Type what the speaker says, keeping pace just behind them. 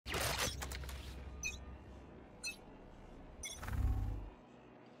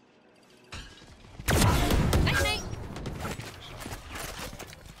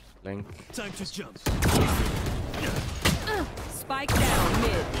Link. Time to jump. Spike down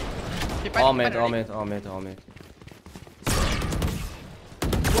mid. All mid.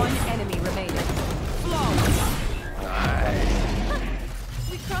 One enemy remaining. Flawless.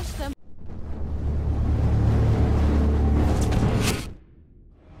 We crushed them.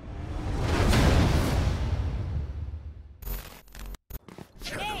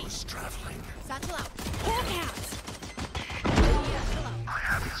 Shadows traveling. Satchel out. Hawk out. I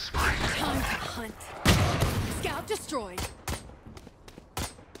have your spine. Time to hunt. Scout destroyed.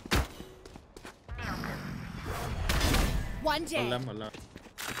 One day.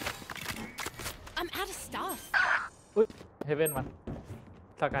 I'm out of stuff. อุ้ยเฮเว่นมา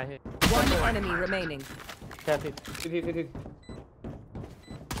สกายเฮ One enemy remaining. แค่ผิด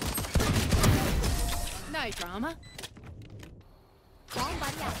No drama. Bomb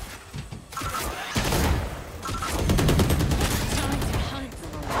buddy out. Time to hunt.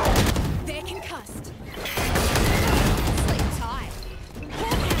 They're concussed. Sleep tight.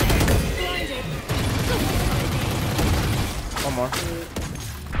 Hawk out. Blinded. One more.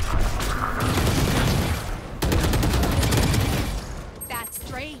 That's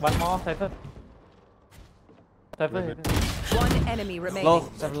three. วันมอไซเฟอร์เฮเว่น One enemy Low. remaining.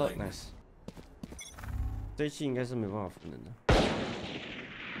 Seven low. Nice. 这一期应该是没办法复能的。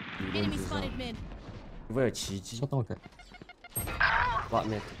理论 Enemy 之上， spotted mid. 除非有奇迹。稍等我一下。 What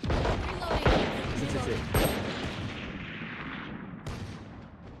mid？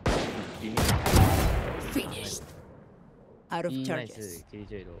 Finished. Out of charges.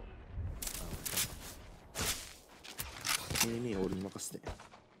 KJ の耳俺に任せて。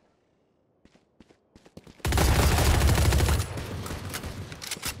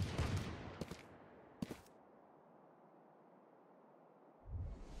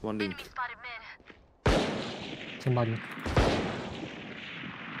ワンリンク。チェンバーリンク。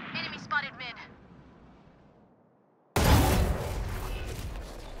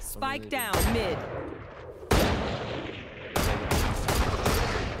Spike down mid.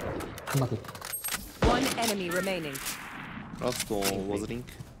 うまく。 One enemy remaining. ラストウォズリン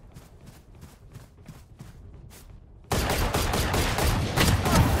ク。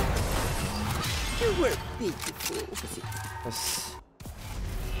よし。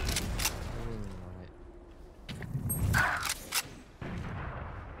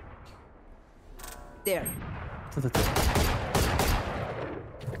 There. ちょっと。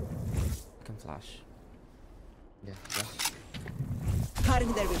 Can flash. Yeah, flash.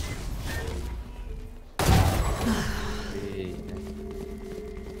 Cutting their vision.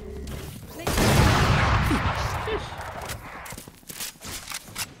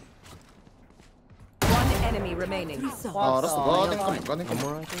 One enemy remaining. あー、ラストガーデンかも。ガーデンか One も。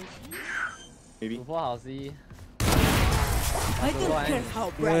 more, I think. Maybe。主播好 C I don't care how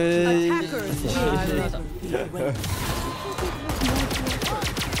bright attackers.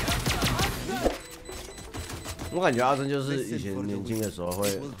 我感觉阿珍就是以前年轻的时候会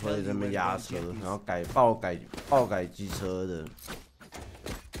在那边压车，然后爆改机车的。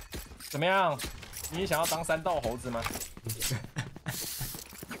怎么样？你也想要当三道猴子吗？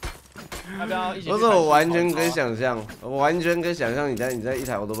要不要一起？不是，我完全可以想象，你在一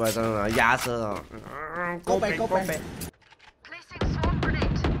台欧多拜上然后压车啊，勾背。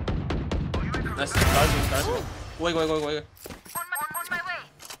Nice，打住！喂！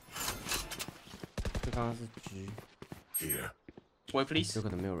这刚刚是 G， Here. 喂 ，please。有可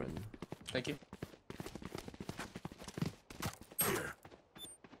能没有人。 Thank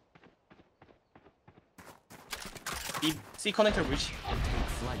you。C connector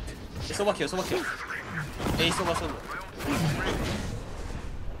reach。Sova kill。A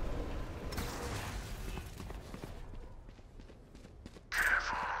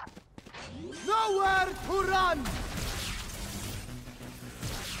Sova。Nowhere to run.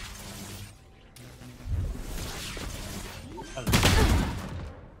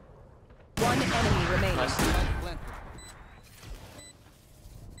 One enemy remaining.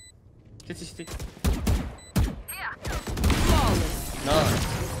 Nice。CT。 Flawless. Nice。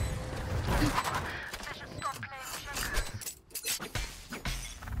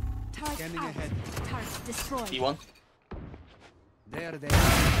 Scanning ahead. Target destroyed. B1。 There.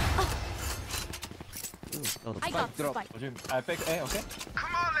 I got spike. 我去，哎 ，back A，OK。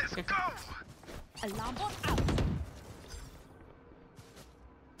 Come on, let's go. Alarm bot out.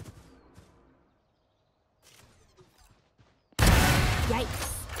 Yikes.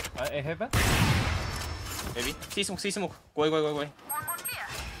 哎 A heaven。Maybe。C smoke。过。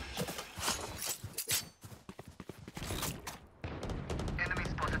 Enemy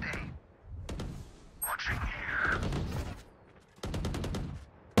spotted A. Watching here.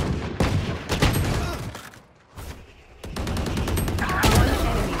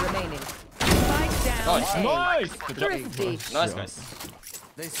 down. Nice. A. Nice. Good job. Thrifty. Nice, guys.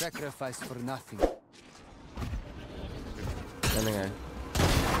 They sacrifice for nothing. Standing A.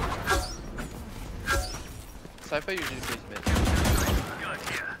 Cypher usually plays mid.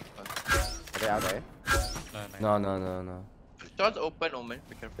 Are they out there? No. John's open, Omen.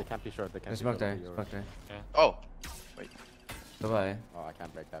 Be careful. They can't be sure. They can't Let's be smoke sure. there. You're- Smoke there. Oh. Wait. Goodbye. Oh, I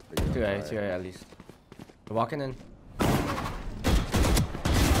can't break that. 2A, 2A at least. We're walking in.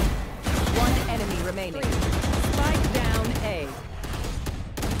 One enemy remaining. Spike down A.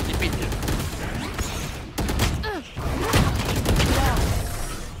 Keep it here.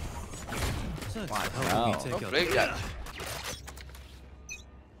 Wow. Oh, great catch.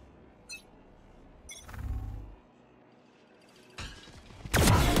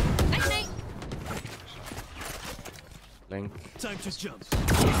 Link.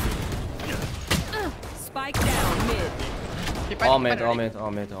 Spike down mid. Keep All fighting, mid, keep all fighting. mid,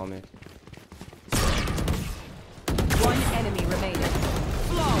 all mid, all mid. One enemy remaining.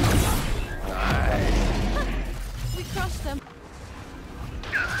 Flawless. We crushed them.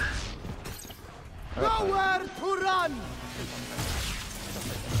 Nowhere to run!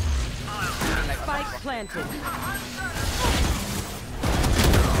 Spike planted.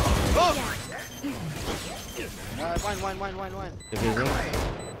 One. Diffusing.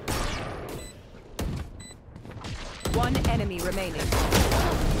 One enemy remaining.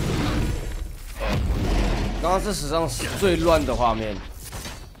 刚刚是史上最乱的画面。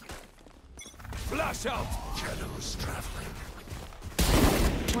 Flash out! Shadows traveling.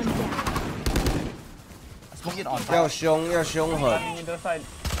 One down. Smoke it on. 要凶，要凶狠。 Stunning the side.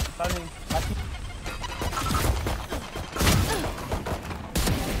 Stunning.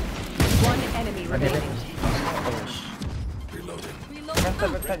 One enemy remaining. Reloading.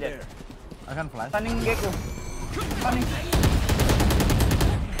 I can flash. Stunning Gecko. Stunning.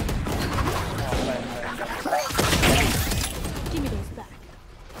 Give me those back.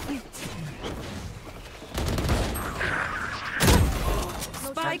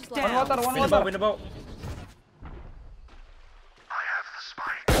 Spike down. One water. Win the boat.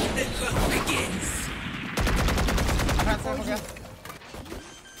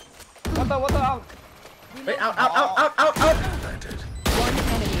 Water out. Wait, out. One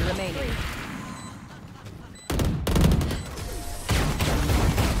enemy remaining.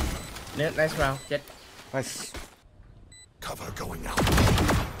 Nice round. Get. Nice. Cover going out.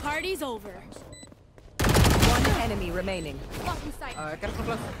 Party's over. One enemy remaining. Blocking sight. Careful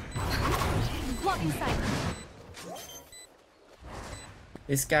close. Blocking sight.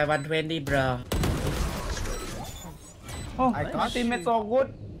 This guy 120, bro. Oh, I got teammate so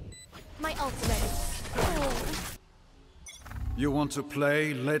good. My ult's ready. You want to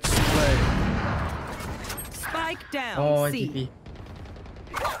play? Let's play. Spike down. Oh, C. TP.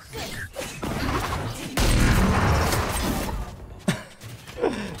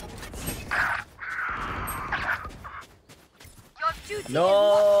 No.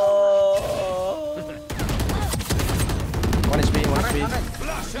 1 HP, 1 HP.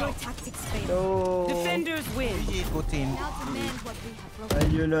 Your tactics fail. Defenders win. Good team. Now demand what we have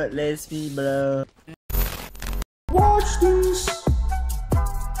broken. You not let me, bro. Watch this.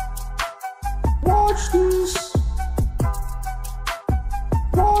 Watch this.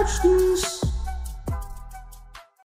 Watch this.